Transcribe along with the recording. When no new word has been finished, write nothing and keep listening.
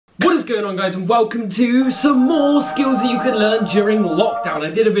going on, guys, and welcome to some more skills that you can learn during lockdown. I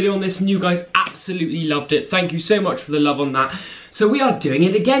did a video on this and you guys absolutely loved it. Thank you so much for the love on that. So we are doing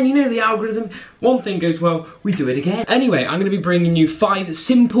it again. You know the algorithm, one thing goes well, we do it again. Anyway, I'm going to be bringing you 5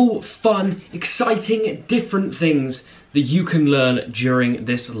 simple, fun, exciting, different things that you can learn during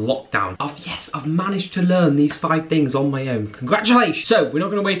this lockdown. I've managed to learn these 5 things on my own. Congratulations! So, we're not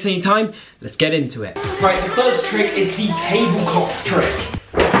going to waste any time, let's get into it. Right, the first trick is the tablecloth trick.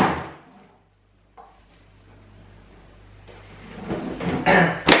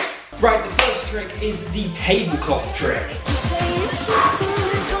 Right, the first trick is the tablecloth trick.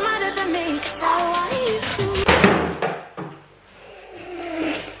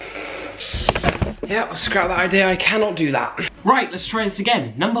 Yeah, scrap that idea, I cannot do that. Right, let's try this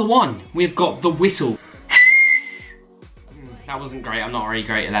again. Number 1, we've got the whistle. That wasn't great, I'm not very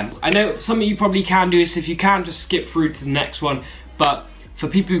great at them. I know some of you probably can do this. If you can, just skip through to the next one. But for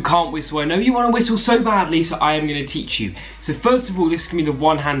people who can't whistle, I know you want to whistle so badly, so I am going to teach you. So first of all, this is going to be the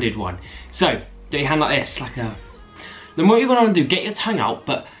one-handed one. So, do your hand like this, like a... Then what you're going to do, get your tongue out,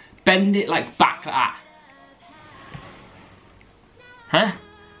 but bend it like back like that. Huh?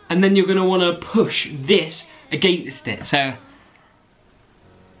 And then you're going to want to push this against it, so...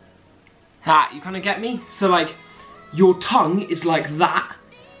 you kind of get me? So like, your tongue is like that,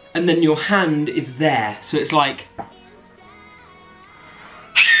 and then your hand is there, so it's like...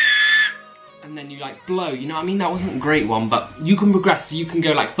 And then you like blow, you know what I mean? That wasn't a great one, but you can progress, so you can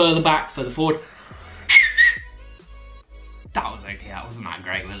go like further back, further forward. That was okay, that wasn't that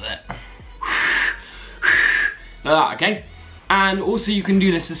great, was it? Like that, okay? And also you can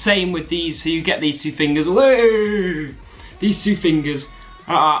do this the same with these, so you get these 2 fingers, whoa! These 2 fingers,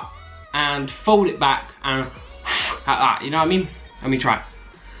 and fold it back, and like that, you know what I mean? Let me try.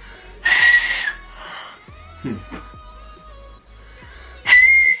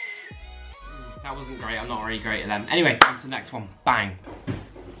 That wasn't great, I'm not very great at them. Anyway, on to the next one, bang.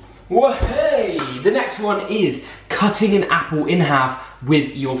 Whoa, hey! The next one is cutting an apple in half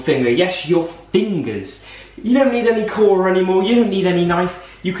with your finger. Yes, your fingers. You don't need any core anymore, you don't need any knife,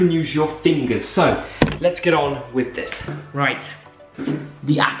 you can use your fingers. So, let's get on with this. Right,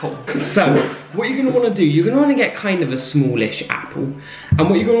 the apple. So, what you're gonna wanna do, you're gonna wanna get kind of a smallish apple. And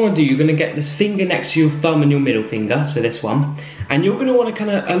what you're gonna wanna do, you're gonna get this finger next to your thumb and your middle finger, so this one. And you're gonna wanna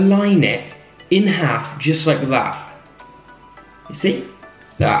kinda align it in half, just like that. You see?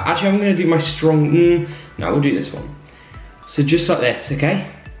 Actually, I'm gonna do my strong, no, we'll do this one. So just like this, okay?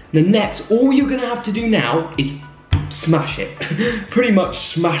 The next, all you're gonna have to do now is smash it. Pretty much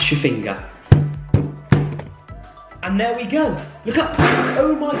smash your finger. And there we go. Look up,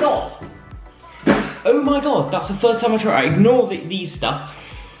 oh my God. Oh my God, that's the first time I tried it. Ignore these stuff.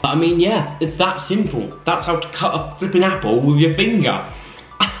 But I mean, yeah, it's that simple. That's how to cut a flipping apple with your finger.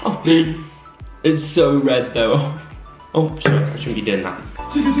 It's so red though. Oh, sorry, I shouldn't be doing that.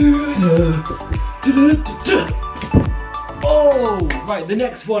 Oh, right, the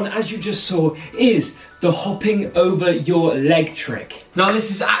next one, as you just saw, is the hopping over your leg trick. Now,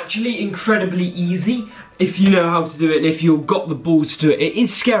 this is actually incredibly easy if you know how to do it and if you've got the balls to do it. It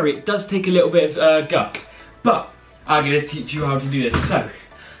is scary, it does take a little bit of guts, but I'm gonna teach you how to do this. So,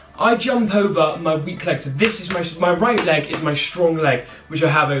 I jump over my weak leg. So this is my right leg is my strong leg, which I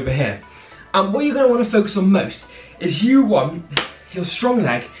have over here. And what you're gonna wanna focus on most is you want your strong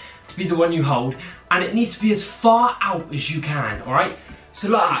leg to be the one you hold, and it needs to be as far out as you can, all right? So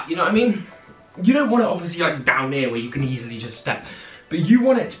like that, you know what I mean? You don't want it obviously like down here where you can easily just step, but you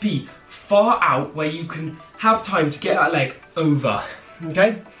want it to be far out where you can have time to get that leg over,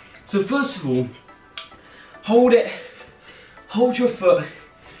 okay? So first of all, hold your foot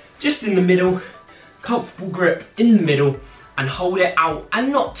just in the middle, comfortable grip in the middle, and hold it out,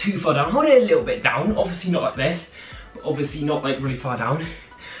 and not too far down. Hold it a little bit down, obviously not like this, but obviously not like really far down.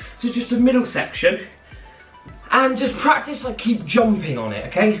 So just a middle section, and just practice like keep jumping on it,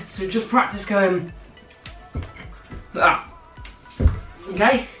 okay? So just practice going like that,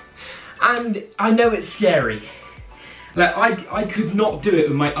 okay? And I know it's scary. Like I could not do it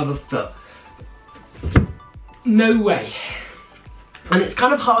with my other foot. No way. And it's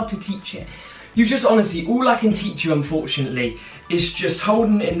kind of hard to teach it. You just honestly, all I can teach you unfortunately is just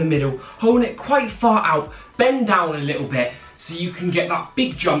holding it in the middle, holding it quite far out, bend down a little bit so you can get that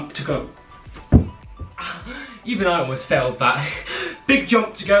big jump to go. Even I almost failed that. Big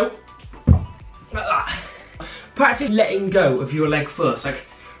jump to go, like that. Practice letting go of your leg first, like,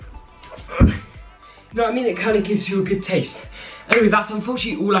 you know what I mean? It kind of gives you a good taste. Anyway, that's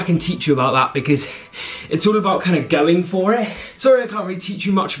unfortunately all I can teach you about that because it's all about kind of going for it. Sorry I can't really teach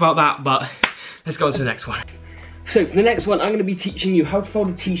you much about that, but let's go on to the next one. So for the next one, I'm going to be teaching you how to fold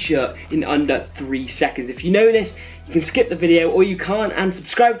a t-shirt in under 3 seconds. If you know this, you can skip the video, or you can't, and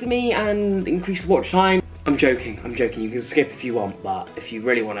subscribe to me and increase the watch time. I'm joking, you can skip if you want, but if you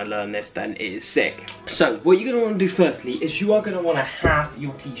really want to learn this, then it is sick. So what you're going to want to do firstly is you are going to want to half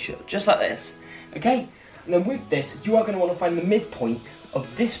your t-shirt, just like this, okay? And then with this, you are going to want to find the midpoint of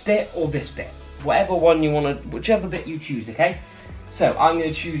this bit or this bit, whatever one you want to, whichever bit you choose, okay? So I'm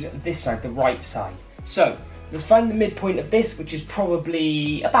going to choose this side, the right side. So let's find the midpoint of this, which is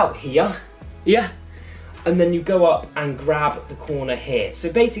probably about here, yeah? And then you go up and grab the corner here.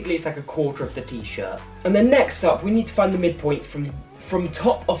 So basically it's like a quarter of the t-shirt. And then next up, we need to find the midpoint from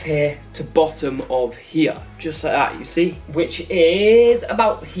top of here to bottom of here. Just like that, you see? Which is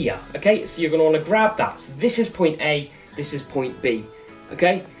about here, okay? So you're gonna wanna grab that. So this is point A, this is point B,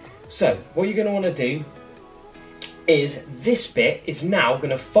 okay? So what you're gonna wanna do is this bit is now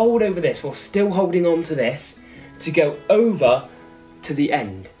gonna fold over this while still holding on to this to go over to the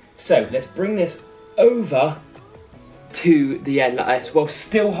end. So let's bring this over to the end like this while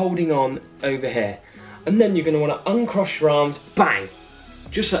still holding on over here. And then you're going to want to uncross your arms, bang,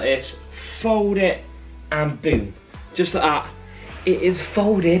 just like this, fold it, and boom, just like that. It is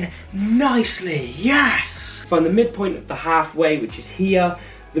folded nicely, yes! Find the midpoint of the halfway, which is here.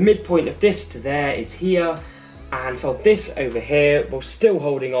 The midpoint of this to there is here. And fold this over here while still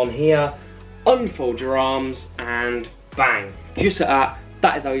holding on here. Unfold your arms, and bang, just like that.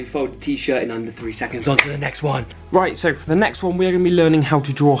 That is how you fold a t-shirt in under 3 seconds. On to the next one. Right, so for the next one, we're going to be learning how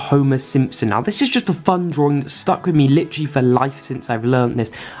to draw Homer Simpson. Now, this is just a fun drawing that stuck with me literally for life since I've learned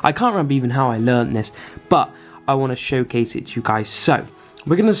this. I can't remember even how I learned this, but I want to showcase it to you guys. So,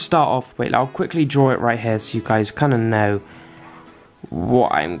 we're going to start off, wait, I'll quickly draw it right here so you guys kind of know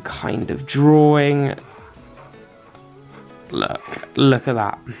what I'm kind of drawing. Look at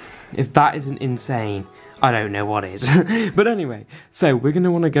that. If that isn't insane, I don't know what is. But anyway, so we're going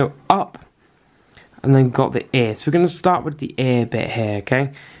to want to go up and then got the ear. So we're going to start with the ear bit here,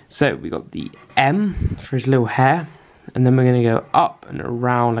 okay? So we got the M for his little hair, and then we're going to go up and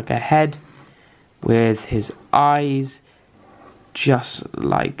around like a head with his eyes just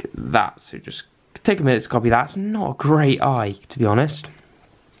like that. So just take a minute to copy that. It's not a great eye, to be honest,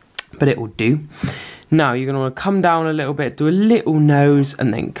 but it will do. Now you're going to want to come down a little bit, do a little nose,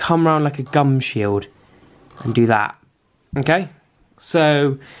 and then come around like a gum shield and do that, okay?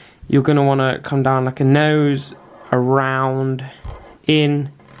 So you're going to want to come down like a nose, around, in,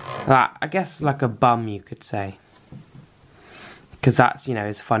 that, I guess like a bum you could say, because that's, you know,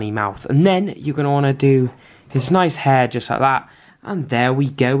 his funny mouth. And then you're going to want to do his nice hair just like that, and there we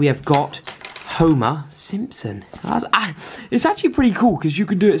go, we have got Homer Simpson. It's actually pretty cool because you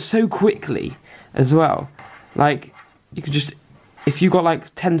can do it so quickly as well. Like, you could just, if you got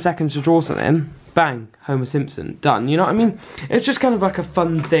like 10 seconds to draw something, bang, Homer Simpson, done, you know what I mean? It's just kind of like a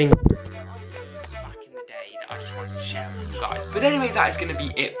fun thing back in the day that I just wanted to share with you guys. But anyway, that is going to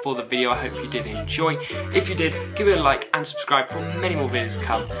be it for the video. I hope you did enjoy. If you did, give it a like and subscribe for many more videos to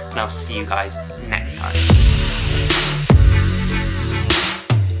come, and I'll see you guys next time.